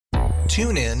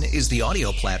TuneIn is the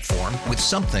audio platform with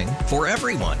something for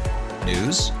everyone.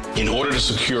 News. In order to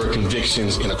secure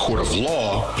convictions in a court of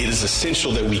law, it is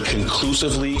essential that we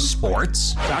conclusively.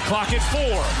 Sports. Shot clock at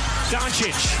 4.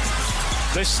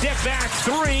 Doncic. The step back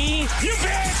 3. You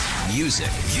bet. Music.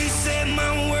 You set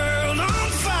my world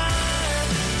on fire.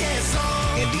 Yes,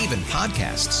 and even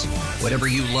podcasts. Whatever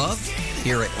you love,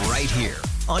 hear it right here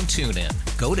on TuneIn.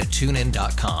 Go to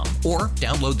TuneIn.com or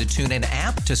download the TuneIn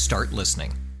app to start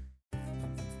listening.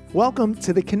 Welcome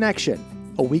to The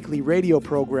Connection, a weekly radio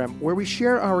program where we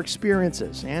share our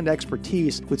experiences and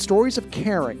expertise with stories of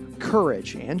caring,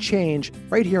 courage, and change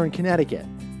right here in Connecticut.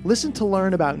 Listen to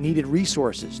learn about needed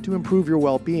resources to improve your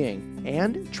well-being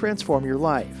and transform your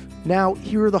life. Now,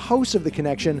 here are the hosts of The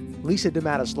Connection, Lisa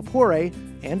DeMatteis-Lepore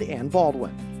and Ann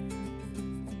Baldwin.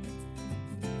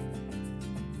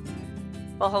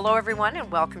 Well, hello, everyone, and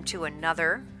welcome to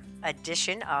another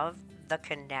edition of The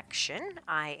Connection.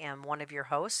 I am one of your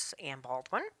hosts, Ann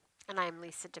Baldwin. And I'm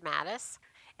Lisa DeMatteis.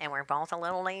 And we're both a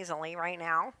little nasally right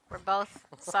now. We're both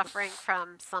suffering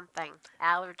from something.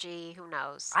 Allergy, who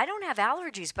knows? I don't have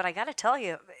allergies, but I got to tell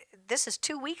you, this is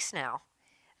 2 weeks now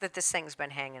that this thing's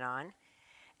been hanging on.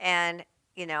 And,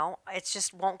 you know, it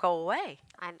just won't go away.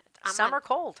 Some are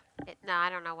cold. No, I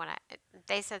don't know what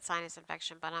they said sinus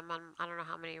infection, but I'm on, I don't know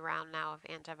how many round now of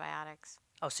antibiotics.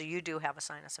 Oh, so you do have a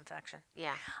sinus infection?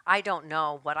 Yeah. I don't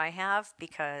know what I have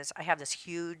because I have this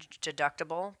huge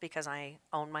deductible because I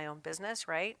own my own business,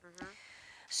 right? Mm-hmm.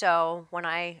 So when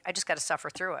I just got to suffer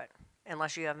through it,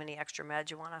 unless you have any extra meds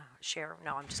you want to share.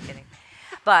 No, I'm just kidding.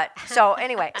 But so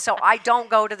anyway, so I don't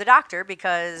go to the doctor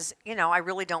because, you know, I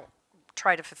really don't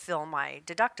try to fulfill my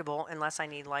deductible unless I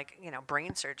need, like, you know,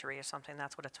 brain surgery or something.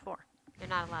 That's what it's for. You're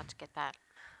not allowed to get that.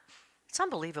 It's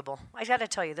unbelievable. I got to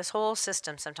tell you, this whole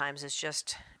system sometimes is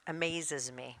just amazes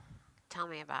me. Tell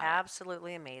me about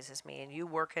Absolutely amazes me. And you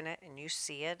work in it and you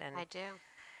see it. And I do.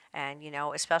 And, you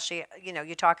know, especially, you know,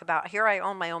 you talk about, here I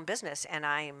own my own business and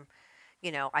I'm,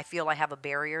 you know, I feel I have a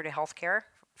barrier to healthcare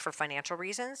for financial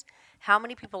reasons. How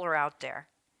many people are out there,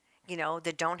 you know,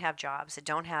 that don't have jobs, that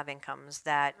don't have incomes,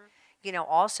 that, you know,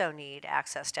 also need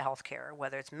access to healthcare,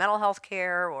 whether it's mental health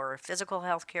care or physical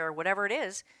health care, whatever it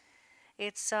is.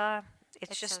 It's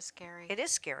just so scary. It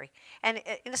is scary. And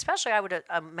especially I would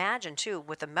imagine, too,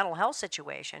 with the mental health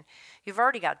situation, you've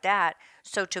already got that.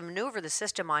 So to maneuver the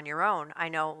system on your own, I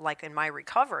know, like in my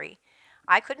recovery,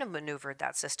 I couldn't have maneuvered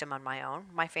that system on my own.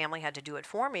 My family had to do it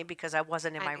for me because I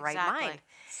wasn't in my right mind.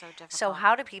 So difficult. So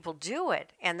how do people do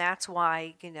it? And that's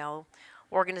why, you know,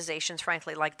 organizations,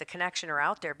 frankly, like The Connection are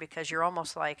out there because you're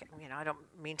almost like, you know, I don't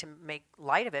mean to make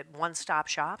light of it, one-stop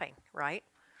shopping, right?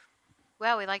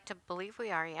 Well, we like to believe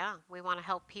we are, yeah. We want to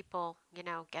help people, you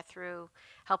know, get through,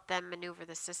 help them maneuver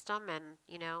the system and,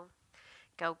 you know,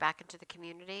 go back into the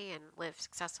community and live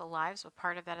successful lives. But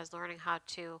part of that is learning how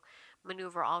to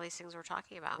maneuver all these things we're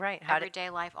talking about. Right. Everyday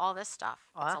life, all this stuff.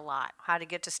 It's a lot. How to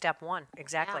get to step one.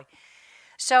 Exactly. Yeah.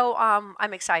 So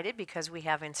I'm excited because we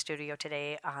have in studio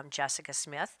today Jessica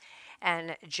Smith.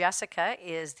 And Jessica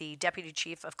is the Deputy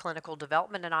Chief of Clinical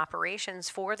Development and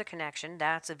Operations for The Connection.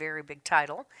 That's a very big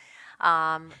title.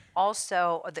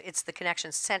 Also, it's the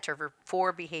Connection Center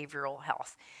for Behavioral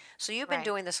Health. So you've been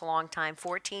doing this a long time,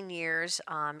 14 years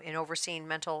in overseeing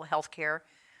mental health care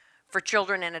for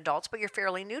children and adults, but you're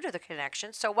fairly new to the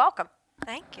Connection, so welcome.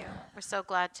 Thank you. We're so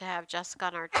glad to have Jessica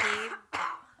on our team.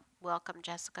 Welcome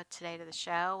Jessica today to the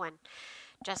show. And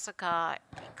Jessica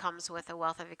comes with a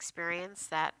wealth of experience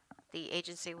that the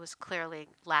agency was clearly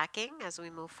lacking as we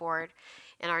move forward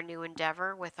in our new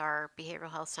endeavor with our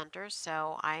behavioral health centers.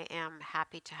 So I am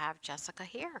happy to have Jessica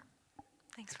here.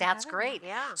 Thanks. That's great.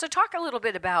 Yeah. So talk a little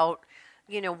bit about,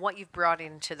 you know, what you've brought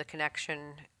into the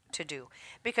Connection to do,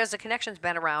 because the Connection's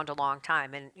been around a long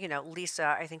time. And, you know,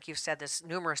 Lisa, I think you've said this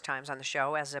numerous times on the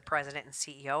show as the president and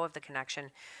CEO of the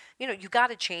Connection. You know, you've got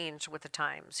to change with the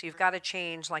times. You've got to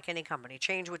change like any company,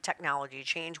 change with technology,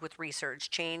 change with research,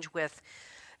 change with,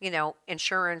 you know,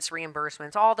 insurance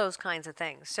reimbursements, all those kinds of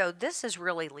things. So this is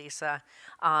really, Lisa,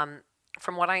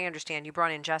 from what I understand, you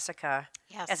brought in Jessica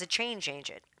as a change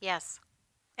agent. Yes.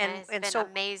 And it's been so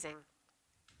amazing.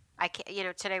 You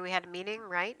know, today we had a meeting,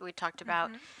 right? We talked about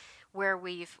where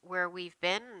we've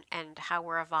been and how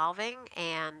we're evolving,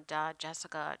 and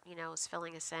Jessica, you know, is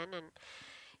filling us in and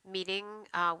meeting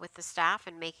with the staff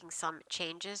and making some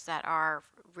changes that are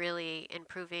really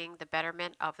improving the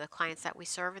betterment of the clients that we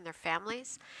serve and their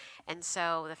families. And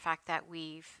so the fact that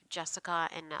Jessica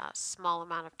in a small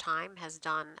amount of time has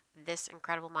done this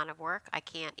incredible amount of work, I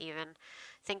can't even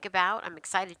think about. I'm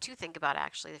excited to think about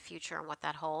actually the future and what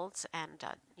that holds. And,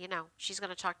 you know, she's going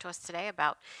to talk to us today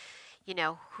about,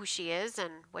 who she is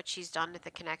and what she's done at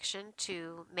the Connection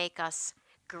to make us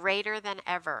greater than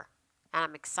ever. And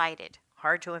I'm excited.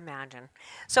 Hard to imagine.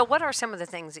 So what are some of the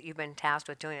things that you've been tasked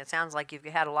with doing? It sounds like you've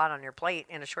had a lot on your plate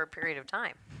in a short period of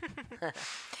time.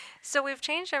 So we've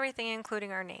changed everything,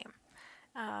 including our name.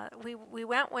 We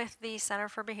went with the Center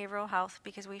for Behavioral Health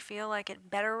because we feel like it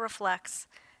better reflects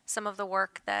some of the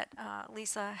work that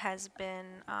Lisa has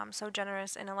been so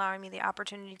generous in allowing me the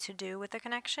opportunity to do with the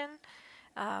Connection.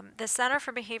 The Center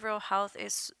for Behavioral Health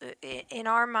is, in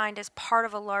our mind, is part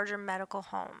of a larger medical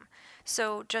home.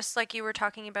 So just like you were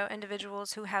talking about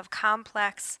individuals who have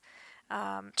complex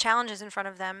challenges in front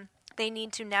of them, they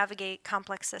need to navigate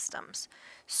complex systems.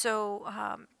 So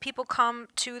people come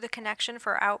to the Connection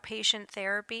for outpatient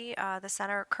therapy. The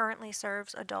center currently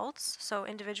serves adults, so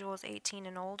individuals 18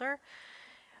 and older.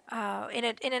 In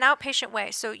an outpatient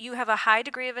way. So you have a high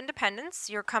degree of independence.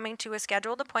 You're coming to a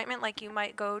scheduled appointment like you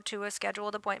might go to a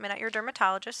scheduled appointment at your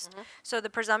dermatologist. Mm-hmm. So the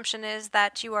presumption is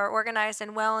that you are organized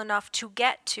and well enough to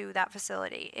get to that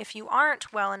facility. If you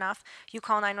aren't well enough, you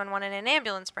call 911 and an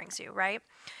ambulance brings you, right?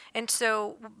 And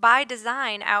so by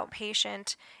design,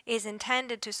 outpatient is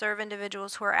intended to serve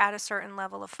individuals who are at a certain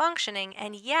level of functioning.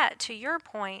 And yet, to your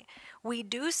point, we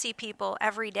do see people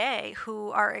every day who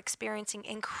are experiencing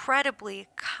incredibly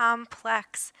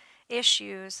complex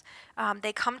issues.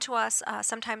 They come to us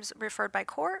sometimes referred by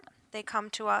court. They come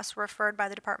to us referred by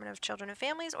the Department of Children and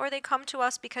Families, or they come to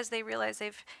us because they realize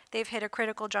they've hit a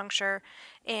critical juncture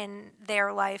in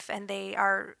their life and they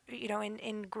are,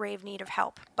 in grave need of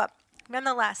help. But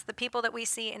nonetheless, the people that we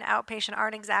see in outpatient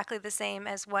aren't exactly the same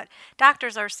as what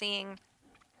doctors are seeing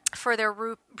for their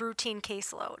routine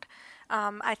caseload.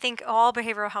 I think all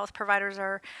behavioral health providers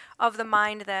are of the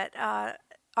mind that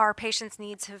our patients'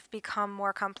 needs have become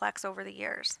more complex over the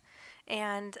years.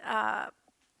 And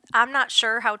I'm not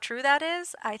sure how true that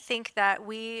is. I think that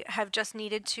we have just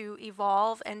needed to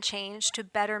evolve and change to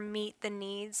better meet the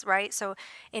needs, right? So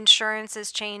insurance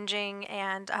is changing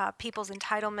and people's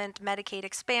entitlement, Medicaid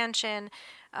expansion.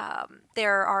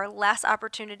 There are less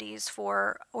opportunities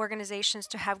for organizations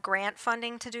to have grant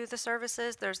funding to do the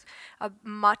services. There's a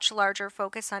much larger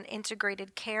focus on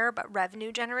integrated care, but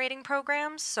revenue generating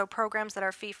programs. So programs that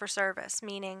are fee for service,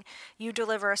 meaning you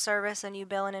deliver a service and you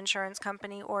bill an insurance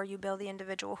company or you bill the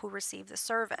individual who received the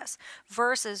service,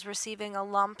 versus receiving a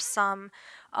lump sum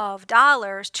of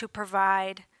dollars to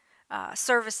provide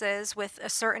services with a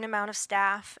certain amount of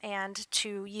staff and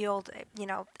to yield,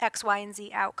 X, Y, and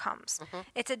Z outcomes. Mm-hmm.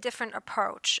 It's a different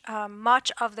approach.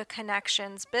 Much of the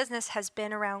Connections business has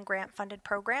been around grant-funded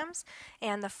programs,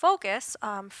 and the focus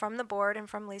from the board and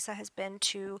from Lisa has been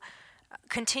to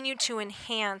continue to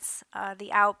enhance the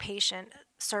outpatient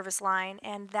service line,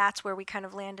 and that's where we kind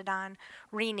of landed on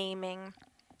renaming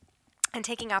and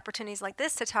taking opportunities like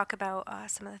this to talk about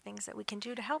some of the things that we can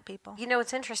do to help people.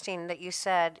 It's interesting that you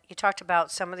talked about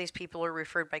some of these people are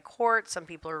referred by court, some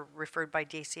people are referred by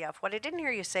DCF. What I didn't hear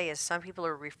you say is some people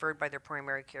are referred by their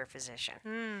primary care physician.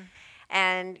 Mm.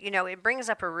 And, it brings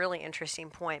up a really interesting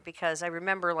point because I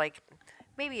remember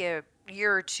maybe a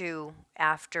year or two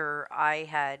after I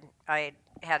had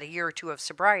a year or two of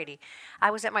sobriety, I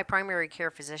was at my primary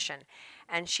care physician.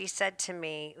 And she said to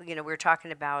me, we were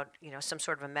talking about, some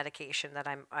sort of a medication that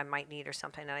I might need or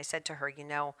something. And I said to her,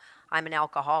 I'm an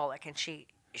alcoholic. And she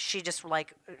just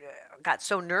got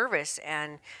so nervous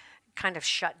and kind of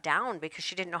shut down because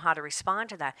she didn't know how to respond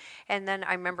to that. And then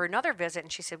I remember another visit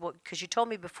and she said, well, because you told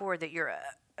me before that you're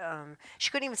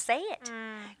she couldn't even say it,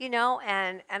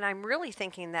 and I'm really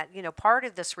thinking that, part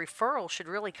of this referral should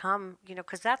really come,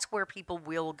 because that's where people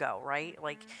will go, right? Mm-hmm.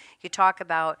 Like you talk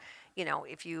about,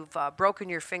 if you've broken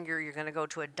your finger, you're going to go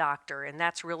to a doctor, and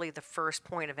that's really the first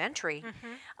point of entry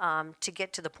to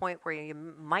get to the point where you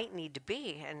might need to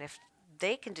be. And if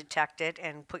they can detect it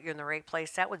and put you in the right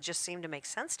place, that would just seem to make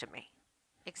sense to me.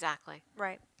 Exactly.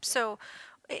 Right. So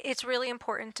it's really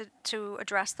important to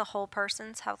address the whole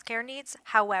person's healthcare needs.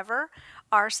 However,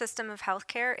 our system of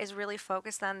healthcare is really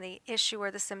focused on the issue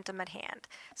or the symptom at hand.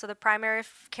 So the primary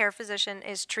care physician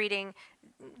is treating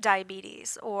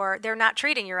diabetes, or they're not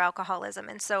treating your alcoholism.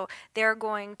 And so they're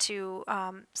going to,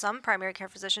 some primary care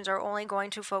physicians are only going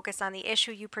to focus on the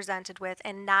issue you presented with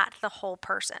and not the whole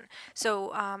person.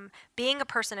 So being a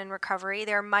person in recovery,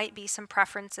 there might be some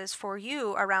preferences for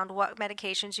you around what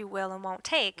medications you will and won't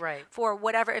take for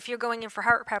whatever. If you're going in for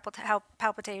heart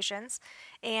palpitations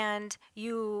and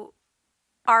you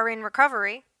are in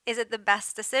recovery, is it the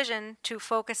best decision to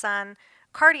focus on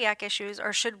cardiac issues,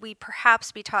 or should we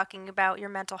perhaps be talking about your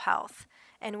mental health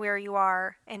and where you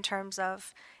are in terms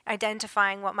of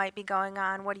identifying what might be going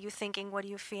on? What are you thinking? What are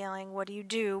you feeling? What do you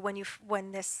do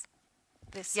when this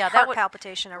this Yeah, heart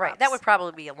palpitation erupts. Right. That would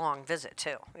probably be a long visit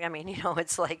too. I mean,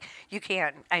 it's like you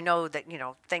can't. I know that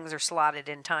things are slotted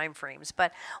in time frames,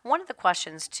 but one of the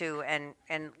questions too, and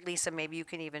Lisa, maybe you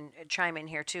can even chime in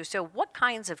here too. So, what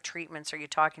kinds of treatments are you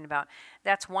talking about?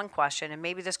 That's one question, and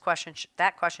maybe that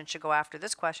question should go after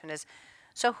this question is.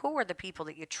 So, who are the people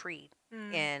that you treat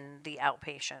in the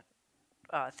outpatient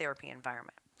therapy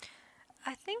environment?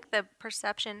 I think the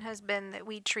perception has been that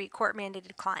we treat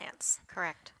court-mandated clients.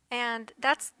 Correct. And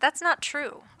that's not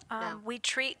true. No. We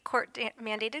treat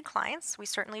court-mandated clients, we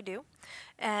certainly do,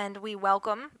 and we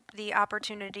welcome the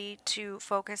opportunity to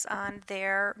focus on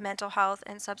their mental health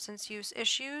and substance use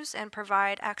issues and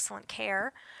provide excellent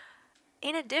care.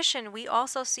 In addition, we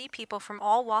also see people from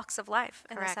all walks of life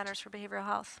in the Correct. Centers for Behavioral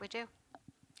Health. We do.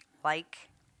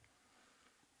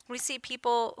 We see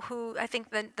people who, I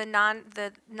think the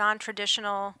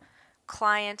non-traditional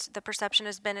client, the perception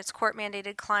has been it's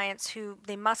court-mandated clients who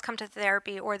they must come to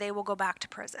therapy or they will go back to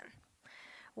prison.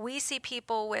 We see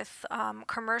people with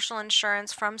commercial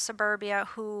insurance from suburbia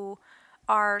who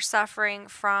are suffering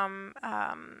from,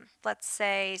 let's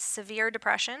say, severe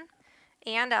depression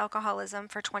and alcoholism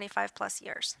for 25 plus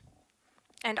years,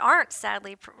 and aren't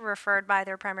sadly referred by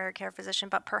their primary care physician,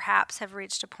 but perhaps have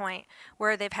reached a point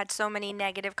where they've had so many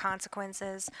negative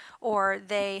consequences, or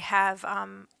they have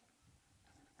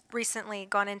recently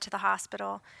gone into the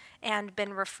hospital and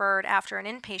been referred after an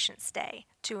inpatient stay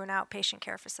to an outpatient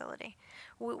care facility.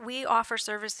 We offer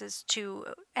services to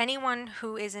anyone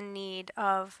who is in need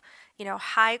of,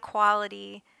 high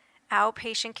quality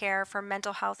outpatient care for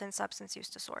mental health and substance use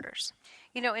disorders.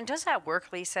 And does that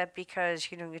work, Lisa? Because,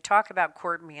 you talk about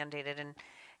court mandated and,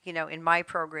 in my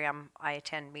program, I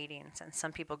attend meetings and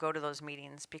some people go to those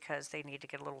meetings because they need to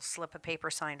get a little slip of paper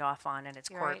signed off on and it's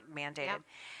court mandated. Yep.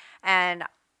 And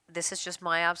this is just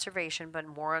my observation, but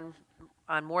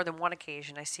on more than one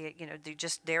occasion, I see it, they're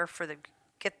just there for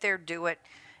get there, do it,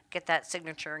 get that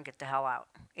signature and get the hell out,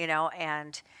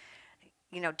 and,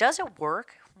 does it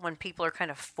work when people are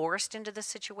kind of forced into the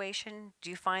situation? Do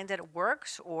you find that it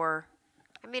works or?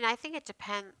 I mean, I think it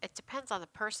depends on the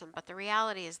person, but the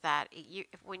reality is that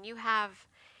when you have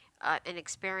an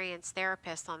experienced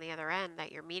therapist on the other end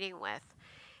that you're meeting with,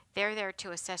 they're there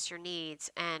to assess your needs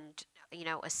and,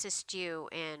 assist you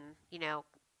in,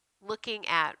 looking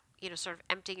at, sort of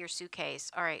emptying your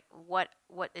suitcase. All right, what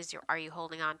are you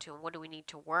holding on to and what do we need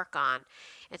to work on?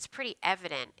 It's pretty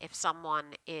evident if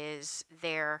someone is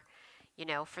there,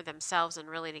 for themselves and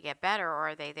really to get better, or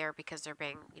are they there because they're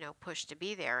being, pushed to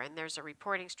be there? And there's a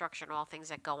reporting structure and all things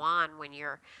that go on when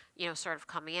you're, sort of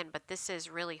coming in. But this is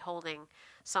really holding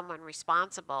someone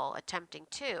responsible, attempting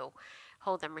to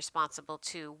hold them responsible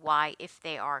to why, if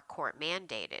they are court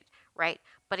mandated, right?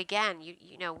 But again,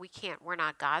 we're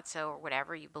not God, so or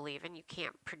whatever you believe in, you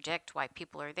can't predict why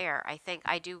people are there. I think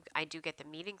I do get the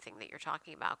meeting thing that you're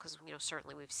talking about because,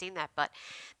 certainly we've seen that. But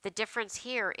the difference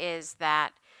here is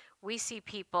that we see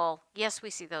people, yes,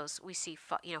 we see those,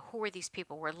 who are these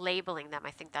people? We're labeling them.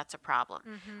 I think that's a problem.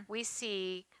 Mm-hmm. We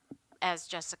see, as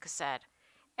Jessica said,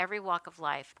 every walk of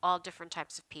life, all different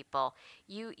types of people.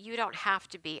 You don't have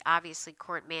to be obviously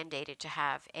court mandated to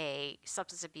have a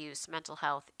substance abuse, mental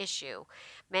health issue.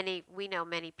 We know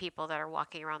many people that are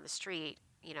walking around the street,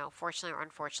 fortunately or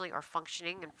unfortunately, are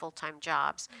functioning in full-time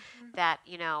jobs that,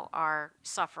 are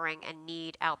suffering and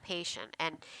need outpatient.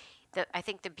 And I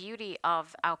think the beauty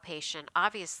of outpatient,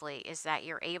 obviously, is that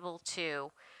you're able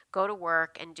to go to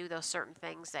work and do those certain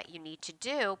things that you need to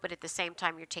do, but at the same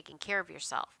time, you're taking care of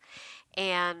yourself.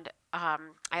 And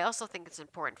I also think it's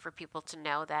important for people to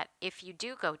know that if you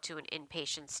do go to an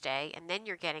inpatient stay and then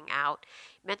you're getting out,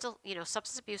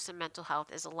 substance abuse and mental health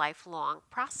is a lifelong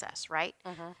process, right?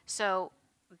 Mm-hmm. So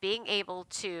being able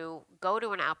to go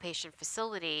to an outpatient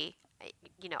facility,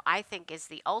 I think is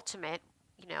the ultimate,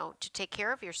 to take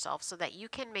care of yourself so that you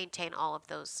can maintain all of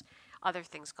those other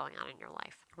things going on in your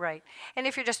life. Right. And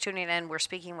if you're just tuning in, we're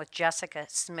speaking with Jessica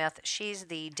Smith. She's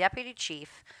the Deputy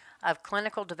Chief of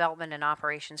Clinical Development and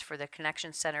Operations for the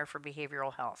Connection Center for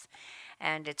Behavioral Health.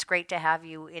 And it's great to have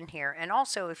you in here. And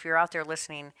also, if you're out there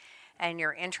listening and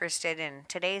you're interested in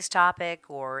today's topic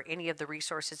or any of the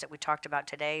resources that we talked about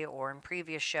today or in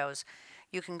previous shows,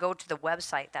 you can go to the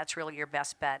website. That's really your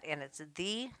best bet. And it's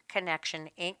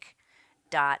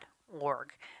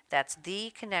theconnectioninc.org. That's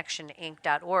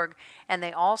theconnectioninc.org. And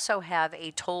they also have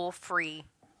a toll-free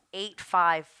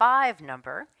 855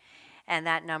 number, and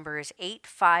that number is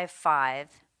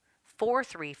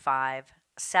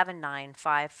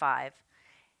 855-435-7955,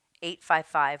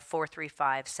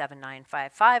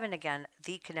 855-435-7955, and again,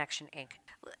 The Connection Inc.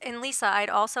 And Lisa, I'd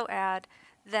also add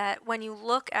that when you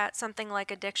look at something like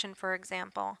addiction, for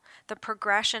example, the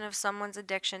progression of someone's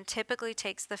addiction typically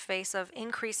takes the face of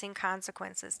increasing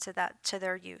consequences to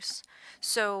their use.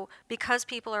 So because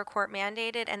people are court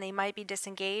mandated and they might be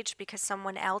disengaged because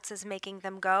someone else is making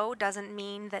them go, doesn't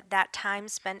mean that time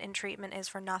spent in treatment is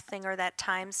for nothing, or that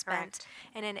time spent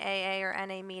in an AA or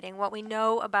NA meeting. What we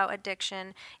know about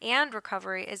addiction and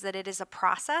recovery is that it is a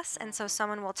process, and so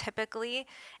someone will typically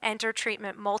enter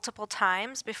treatment multiple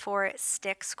times before it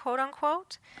sticks, quote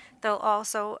unquote. They'll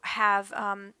also have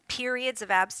periods of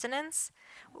abstinence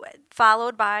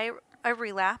followed by a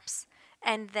relapse,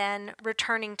 and then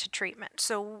returning to treatment.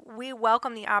 So we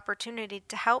welcome the opportunity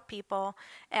to help people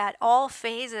at all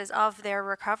phases of their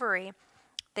recovery.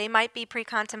 They might be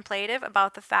pre-contemplative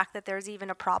about the fact that there's even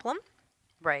a problem.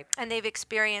 Right. And they've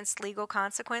experienced legal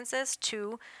consequences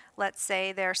to, let's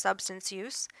say, their substance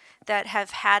use that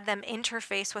have had them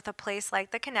interface with a place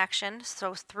like the Connection.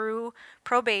 So through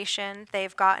probation,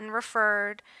 they've gotten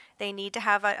referred. They need to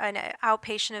have an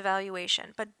outpatient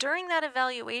evaluation. But during that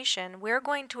evaluation, we're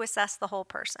going to assess the whole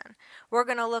person. We're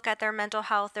going to look at their mental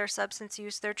health, their substance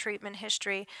use, their treatment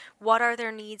history. What are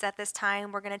their needs at this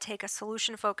time? We're going to take a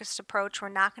solution-focused approach. We're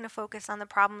not going to focus on the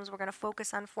problems. We're going to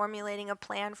focus on formulating a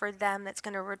plan for them that's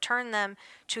going to return them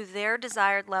to their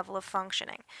desired level of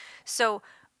functioning. So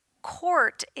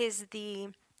court is the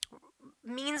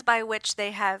means by which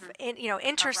they have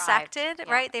intersected,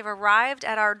 arrived. right? They've arrived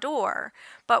at our door,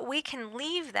 but we can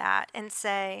leave that and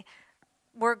say,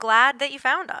 we're glad that you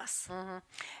found us.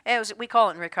 We call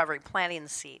it in recovery planting the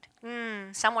seed.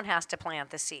 Someone has to plant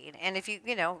the seed. And if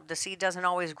the seed doesn't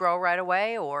always grow right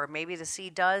away, or maybe the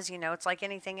seed does, it's like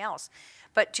anything else.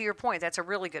 But to your point, that's a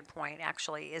really good point,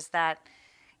 actually, is that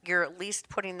you're at least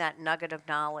putting that nugget of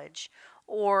knowledge.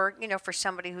 Or, for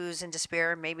somebody who's in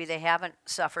despair, maybe they haven't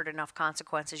suffered enough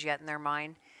consequences yet in their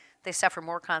mind. They suffer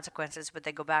more consequences, but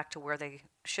they go back to where they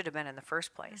should have been in the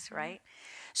first place, right?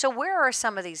 So where are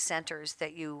some of these centers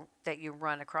that you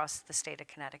run across the state of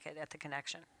Connecticut at the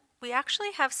Connection? We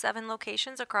actually have 7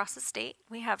 locations across the state.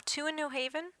 We have 2 in New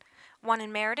Haven, 1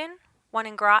 in Meriden, 1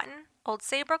 in Groton, Old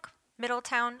Saybrook,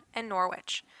 Middletown, and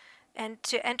Norwich. And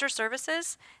to enter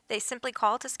services, they simply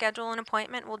call to schedule an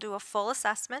appointment. We'll do a full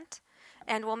assessment,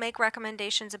 and we'll make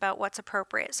recommendations about what's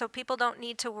appropriate. So people don't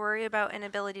need to worry about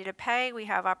inability to pay. We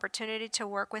have opportunity to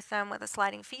work with them with a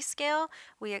sliding fee scale.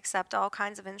 We accept all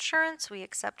kinds of insurance. We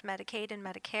accept Medicaid and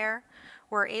Medicare.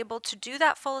 We're able to do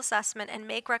that full assessment and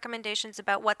make recommendations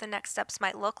about what the next steps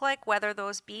might look like, whether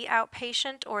those be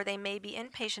outpatient or they may be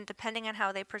inpatient, depending on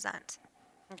how they present.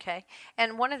 Okay.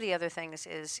 And one of the other things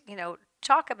is,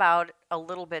 talk about a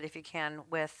little bit, if you can,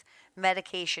 with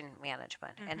medication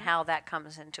management and how that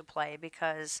comes into play.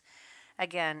 Because,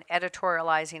 again,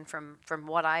 editorializing from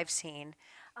what I've seen,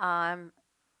 a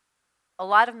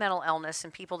lot of mental illness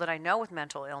and people that I know with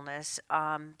mental illness,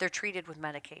 they're treated with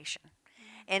medication.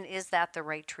 And is that the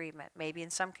right treatment? Maybe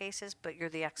in some cases, but you're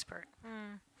the expert.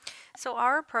 So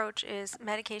our approach is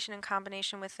medication in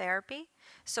combination with therapy.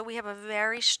 So we have a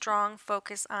very strong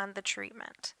focus on the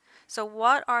treatment. So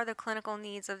what are the clinical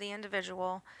needs of the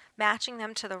individual, matching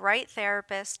them to the right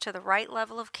therapist, to the right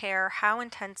level of care, how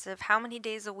intensive, how many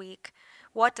days a week,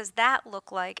 what does that look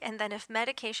like? And then if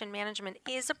medication management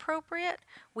is appropriate,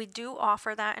 we do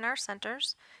offer that in our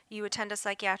centers. You attend a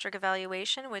psychiatric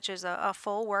evaluation, which is a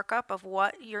full workup of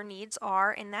what your needs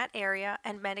are in that area,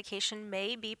 and medication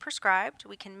may be prescribed.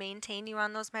 We can maintain you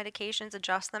on those medications,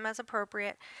 adjust them as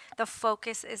appropriate. The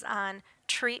focus is on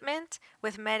treatment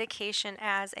with medication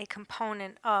as a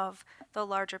component of the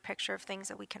larger picture of things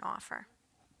that we can offer.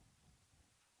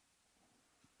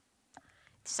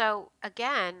 So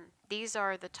again, these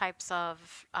are the types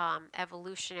of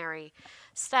evolutionary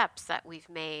steps that we've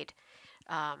made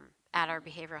at our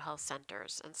behavioral health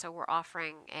centers. And so we're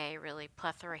offering a really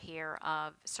plethora here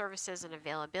of services and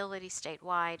availability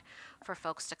statewide for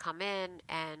folks to come in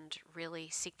and really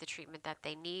seek the treatment that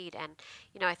they need. And,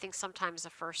 I think sometimes the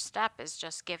first step is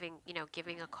just giving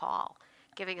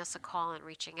us a call and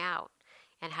reaching out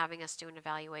and having us do an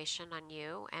evaluation on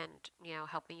you and,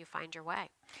 helping you find your way.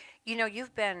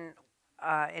 You've been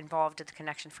involved at the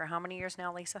Connection for how many years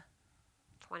now, Lisa?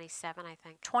 27, I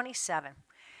think. 27.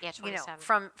 Yeah, 27.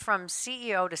 From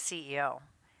CEO to CEO,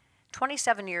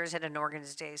 27 years at an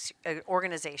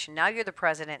organization. Now you're the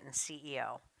president and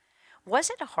CEO.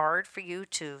 Was it hard for you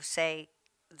to say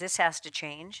this has to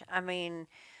change? I mean,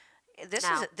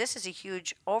 this is a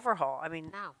huge overhaul. I mean,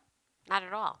 no, not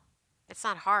at all. It's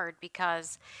not hard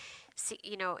because,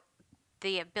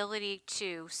 the ability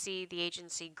to see the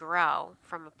agency grow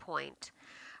from a point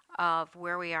of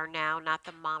where we are now, not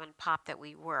the mom and pop that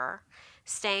we were,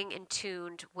 staying in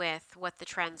tuned with what the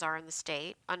trends are in the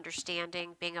state,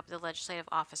 understanding, being up in the legislative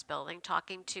office building,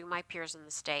 talking to my peers in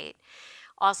the state.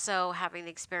 Also having the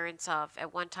experience of,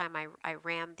 at one time I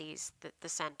ran the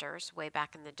centers way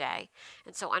back in the day.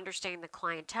 And so understanding the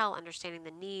clientele, understanding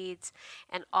the needs,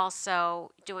 and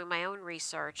also doing my own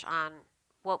research on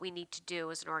what we need to do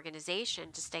as an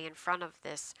organization to stay in front of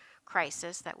this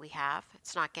crisis that we have.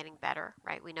 It's not getting better,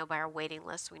 right? We know by our waiting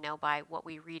list, we know by what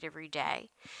we read every day.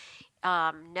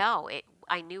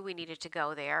 I knew we needed to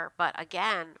go there, but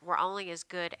again, we're only as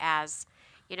good as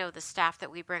the staff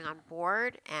that we bring on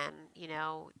board, and,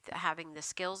 having the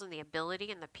skills and the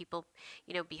ability and the people,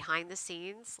 behind the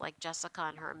scenes, like Jessica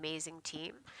and her amazing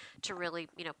team, to really,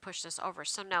 push this over.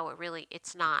 So no,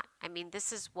 it's not. I mean,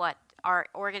 this is what our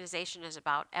organization is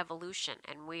about, evolution,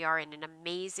 and we are in an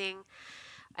amazing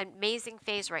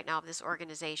phase right now of this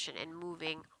organization and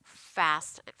moving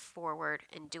fast forward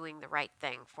and doing the right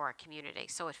thing for our community.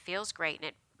 So it feels great,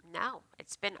 and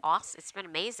it's been awesome. It's been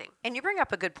amazing. And you bring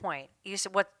up a good point. You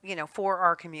said for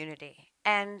our community.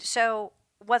 And so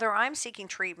whether I'm seeking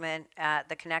treatment at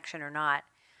the Connection or not,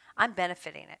 I'm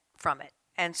benefiting from it.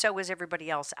 And so is everybody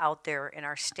else out there in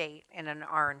our state and in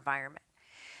our environment.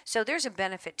 So there's a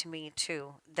benefit to me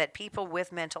too, that people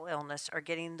with mental illness are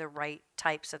getting the right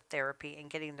types of therapy and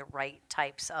getting the right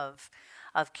types of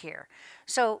care.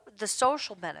 So the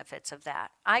social benefits of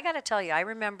that, I got to tell you, I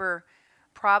remember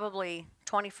probably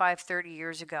 25, 30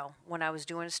 years ago when I was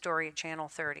doing a story at Channel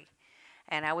 30,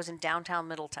 and I was in downtown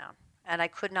Middletown, and I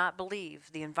could not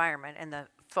believe the environment and the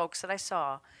folks that I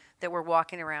saw that were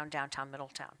walking around downtown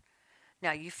Middletown.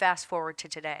 Now you fast forward to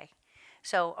today.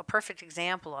 So a perfect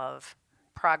example of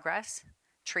progress,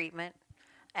 treatment,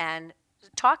 and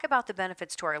talk about the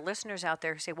benefits to our listeners out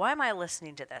there who say, why am I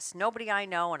listening to this? Nobody I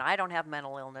know, and I don't have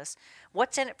mental illness.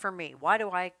 What's in it for me? Why do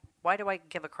I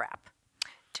give a crap?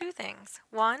 Two things.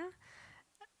 One,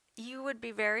 you would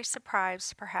be very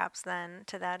surprised, perhaps, then,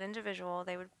 to that individual.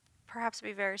 They would perhaps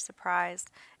be very surprised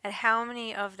at how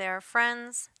many of their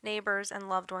friends, neighbors, and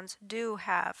loved ones do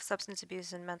have substance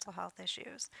abuse and mental health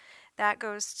issues. That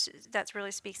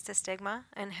really speaks to stigma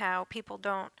and how people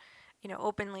don't,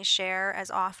 openly share as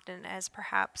often as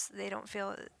perhaps they don't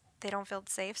feel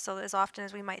safe. So as often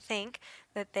as we might think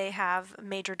that they have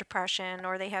major depression,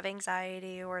 or they have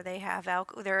anxiety, or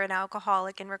they're an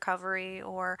alcoholic in recovery,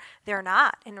 or they're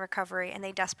not in recovery and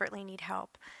they desperately need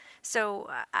help. So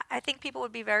I think people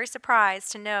would be very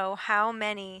surprised to know how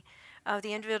many of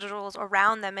the individuals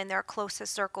around them in their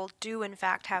closest circle do in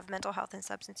fact have mental health and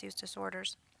substance use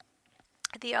disorders.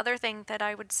 The other thing that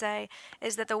I would say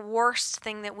is that the worst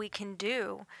thing that we can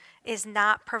do is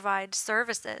not provide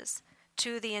services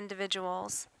to the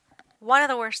individuals. One of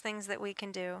the worst things that we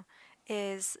can do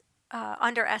is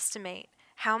underestimate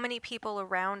how many people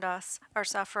around us are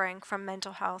suffering from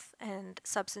mental health and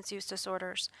substance use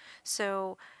disorders.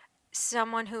 So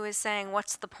someone who is saying,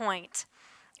 what's the point,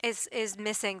 is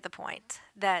missing the point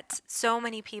that so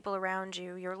many people around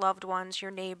you, your loved ones,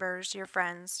 your neighbors, your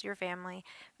friends, your family,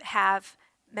 have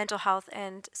mental health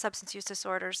and substance use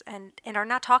disorders and are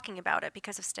not talking about it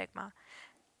because of stigma.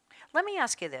 Let me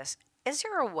ask you this. Is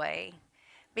there a way,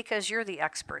 because you're the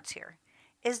experts here,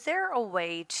 is there a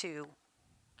way to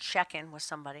check in with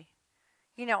somebody?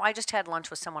 I just had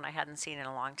lunch with someone I hadn't seen in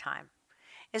a long time.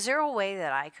 Is there a way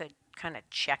that I could kind of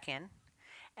check in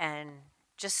and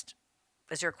just,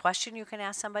 is there a question you can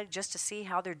ask somebody just to see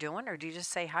how they're doing, or do you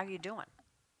just say, how you doing?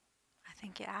 I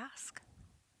think you ask,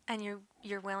 and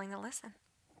you're willing to listen.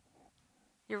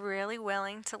 You're really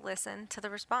willing to listen to the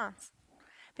response.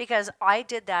 Because I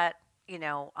did that,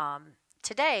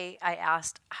 today I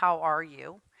asked, how are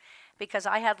you? Because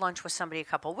I had lunch with somebody a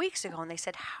couple of weeks ago, and they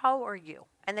said, how are you?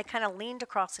 And they kind of leaned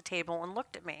across the table and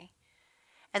looked at me.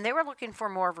 And they were looking for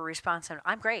more of a response than,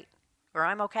 I'm great, or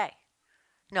I'm okay.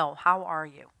 No, how are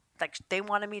you? Like, they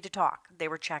wanted me to talk. They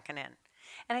were checking in.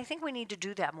 And I think we need to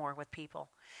do that more with people.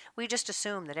 We just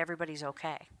assume that everybody's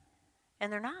okay.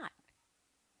 And they're not.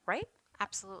 Right?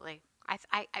 Absolutely.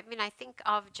 I mean, I think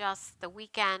of just the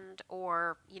weekend,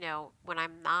 or, when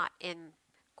I'm not in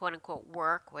quote unquote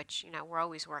work, which, we're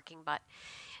always working,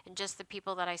 and just the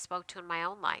people that I spoke to in my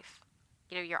own life.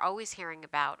 You're always hearing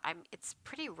about, it's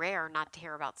pretty rare not to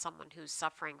hear about someone who's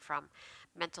suffering from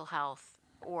mental health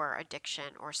or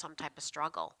addiction or some type of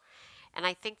struggle. And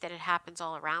I think that it happens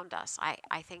all around us.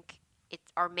 I think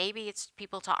or maybe it's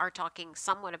people are talking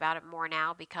somewhat about it more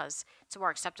now because it's more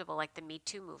acceptable, like the Me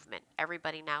Too movement.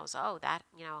 Everybody knows, that,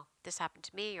 this happened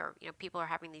to me, or, people are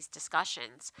having these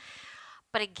discussions.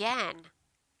 But again,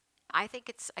 I think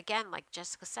it's, like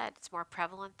Jessica said, it's more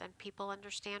prevalent than people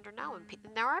understand or know. And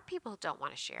there are people who don't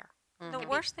want to share. The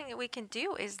worst thing that we can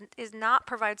do is not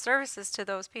provide services to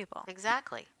those people.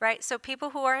 Exactly. Right? So people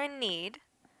who are in need,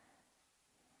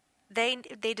 they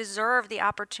deserve the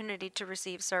opportunity to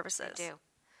receive services. They do.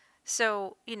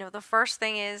 So, the first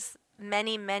thing is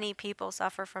many people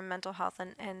suffer from mental health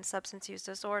and substance use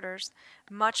disorders,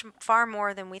 far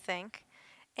more than we think.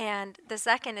 And the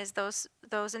second is those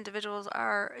individuals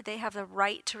they have the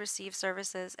right to receive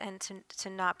services and to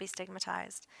not be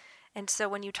stigmatized. And so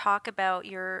when you talk about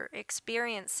your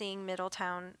experience seeing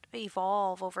Middletown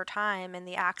evolve over time and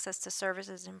the access to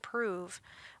services improve,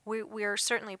 we are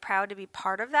certainly proud to be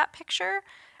part of that picture.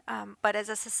 But as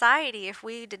a society, if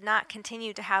we did not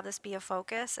continue to have this be a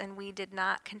focus and we did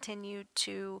not continue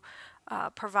to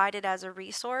provide it as a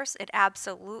resource, it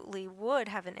absolutely would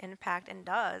have an impact and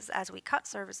does as we cut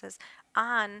services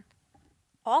on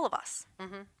all of us.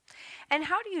 Mm-hmm. And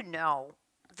how do you know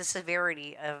the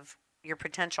severity of your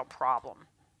potential problem?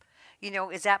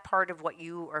 Is that part of what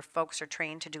you or folks are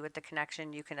trained to do at the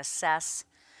Connection? You can assess,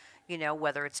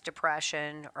 whether it's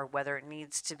depression or whether it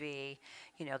needs to be,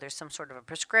 there's some sort of a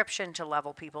prescription to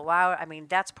level people out. I mean,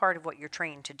 that's part of what you're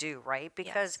trained to do, right?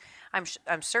 Because yes.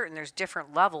 I'm certain there's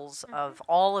different levels of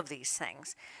all of these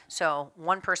things. So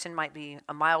one person might be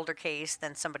a milder case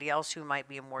than somebody else who might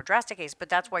be a more drastic case, but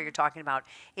that's why you're talking about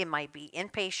it might be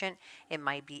inpatient, it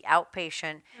might be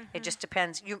outpatient. It just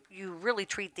depends. You really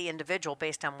treat the individual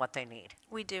based on what they need.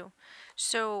 We do.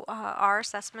 So our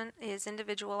assessment is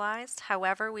individualized.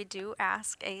 However, we do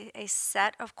ask a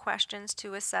set of questions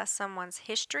to assess someone's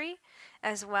history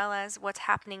as well as what's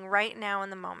happening right now in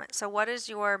the moment. So what is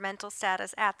your mental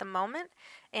status at the moment?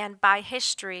 And by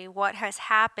history, what has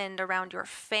happened around your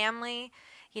family?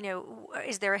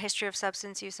 Is there a history of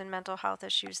substance use and mental health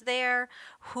issues there?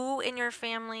 Who in your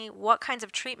family? What kinds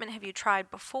of treatment have you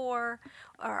tried before?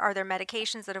 Are there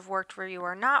medications that have worked for you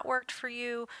or not worked for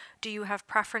you? Do you have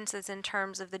preferences in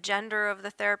terms of the gender of the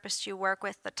therapist you work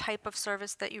with, the type of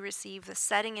service that you receive, the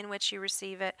setting in which you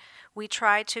receive it? We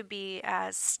try to be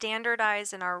as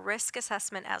standardized in our risk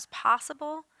assessment as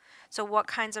possible. So what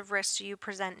kinds of risks do you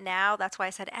present now? That's why I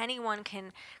said anyone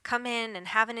can come in and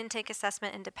have an intake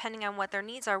assessment, and depending on what their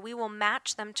needs are, we will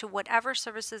match them to whatever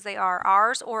services they are,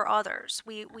 ours or others.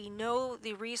 We know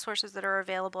the resources that are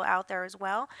available out there as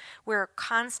well. We're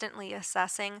constantly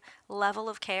assessing level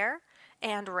of care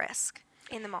and risk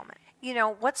in the moment.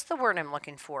 What's the word I'm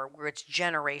looking for where it's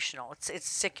generational? It's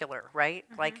secular, right?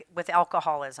 Like with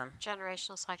alcoholism.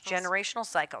 Generational cycles. Generational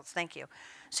cycles, thank you.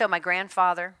 So my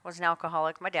grandfather was an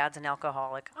alcoholic. My dad's an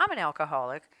alcoholic. I'm an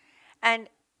alcoholic. And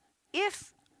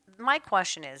if my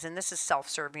question is, and this is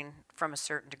self-serving from a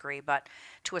certain degree, but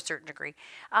to a certain degree,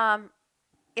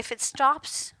 if it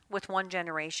stops with one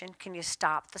generation, can you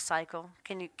stop the cycle?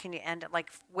 Can you end it,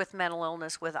 like with mental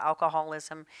illness, with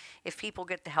alcoholism? If people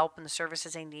get the help and the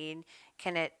services they need,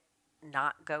 can it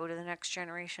not go to the next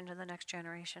generation,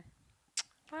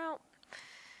 Well,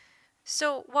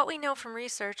 so what we know from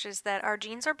research is that our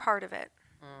genes are part of it,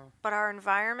 but our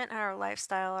environment and our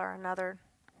lifestyle are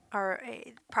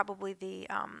probably the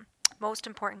most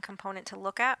important component to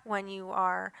look at when you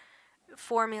are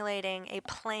formulating a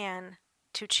plan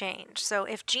to change. So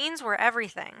if genes were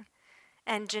everything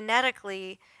and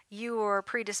genetically you were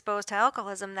predisposed to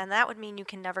alcoholism, then that would mean you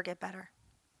can never get better.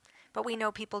 But we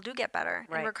know people do get better,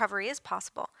 and recovery is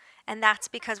possible. And that's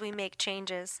because we make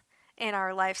changes in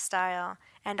our lifestyle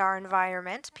and our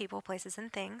environment, people, places,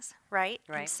 and things, right?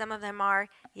 And some of them are,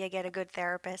 you get a good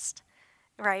therapist,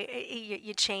 right?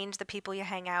 You change the people you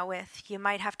hang out with. You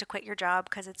might have to quit your job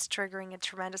because it's triggering a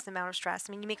tremendous amount of stress.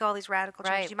 I mean, you make all these radical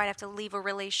changes. You might have to leave a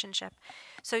relationship.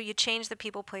 So you change the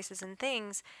people, places, and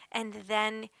things, and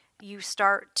then you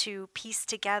start to piece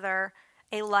together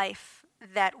a life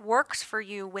that works for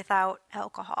you without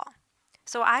alcohol.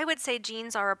 So I would say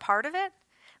genes are a part of it,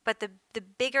 but the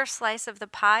bigger slice of the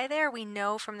pie there, we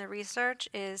know from the research,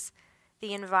 is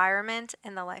the environment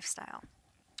and the lifestyle.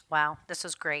 Wow, this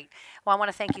was great. Well, I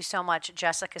want to thank you so much,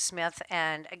 Jessica Smith.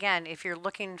 And again, if you're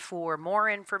looking for more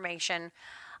information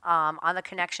on the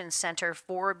Connection Center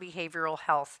for Behavioral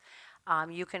Health,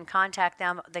 you can contact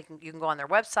them. You can go on their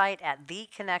website at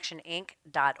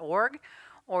theconnectioninc.org,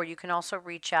 or you can also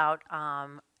reach out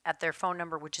at their phone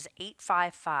number, which is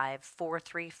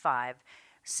 855-435-7955.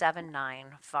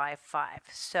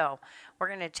 So we're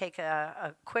going to take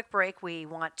a quick break. We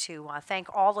want to thank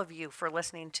all of you for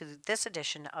listening to this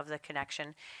edition of The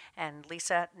Connection. And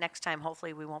Lisa, next time,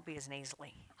 hopefully we won't be as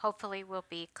nasally. Hopefully we'll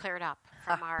be cleared up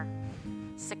from our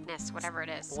sickness, whatever it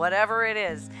is. Whatever it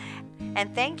is.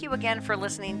 And thank you again for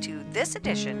listening to this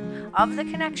edition of The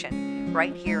Connection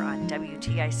right here on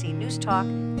WTIC News Talk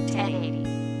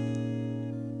 1080.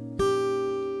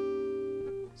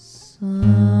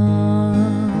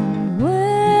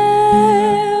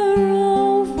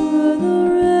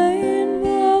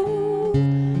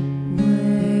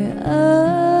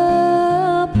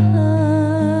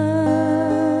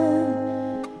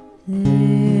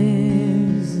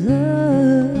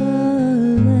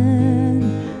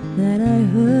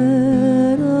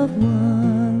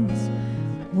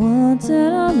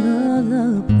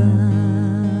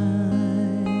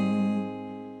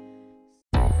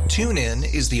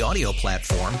 TuneIn is the audio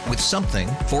platform with something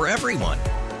for everyone.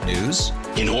 News.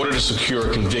 In order to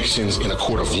secure convictions in a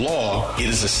court of law, it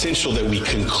is essential that we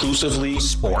conclusively.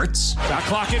 Sports. Shot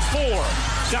clock at 4.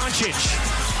 Doncic.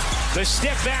 The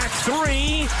step back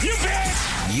 3. You bet.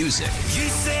 Music. You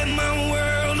set my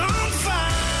world on fire.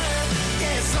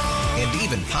 Yes, and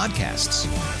even podcasts.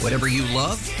 Whatever you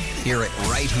love, hear it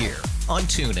right here on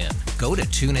TuneIn. Go to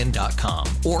TuneIn.com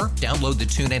or download the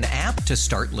TuneIn app to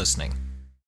start listening.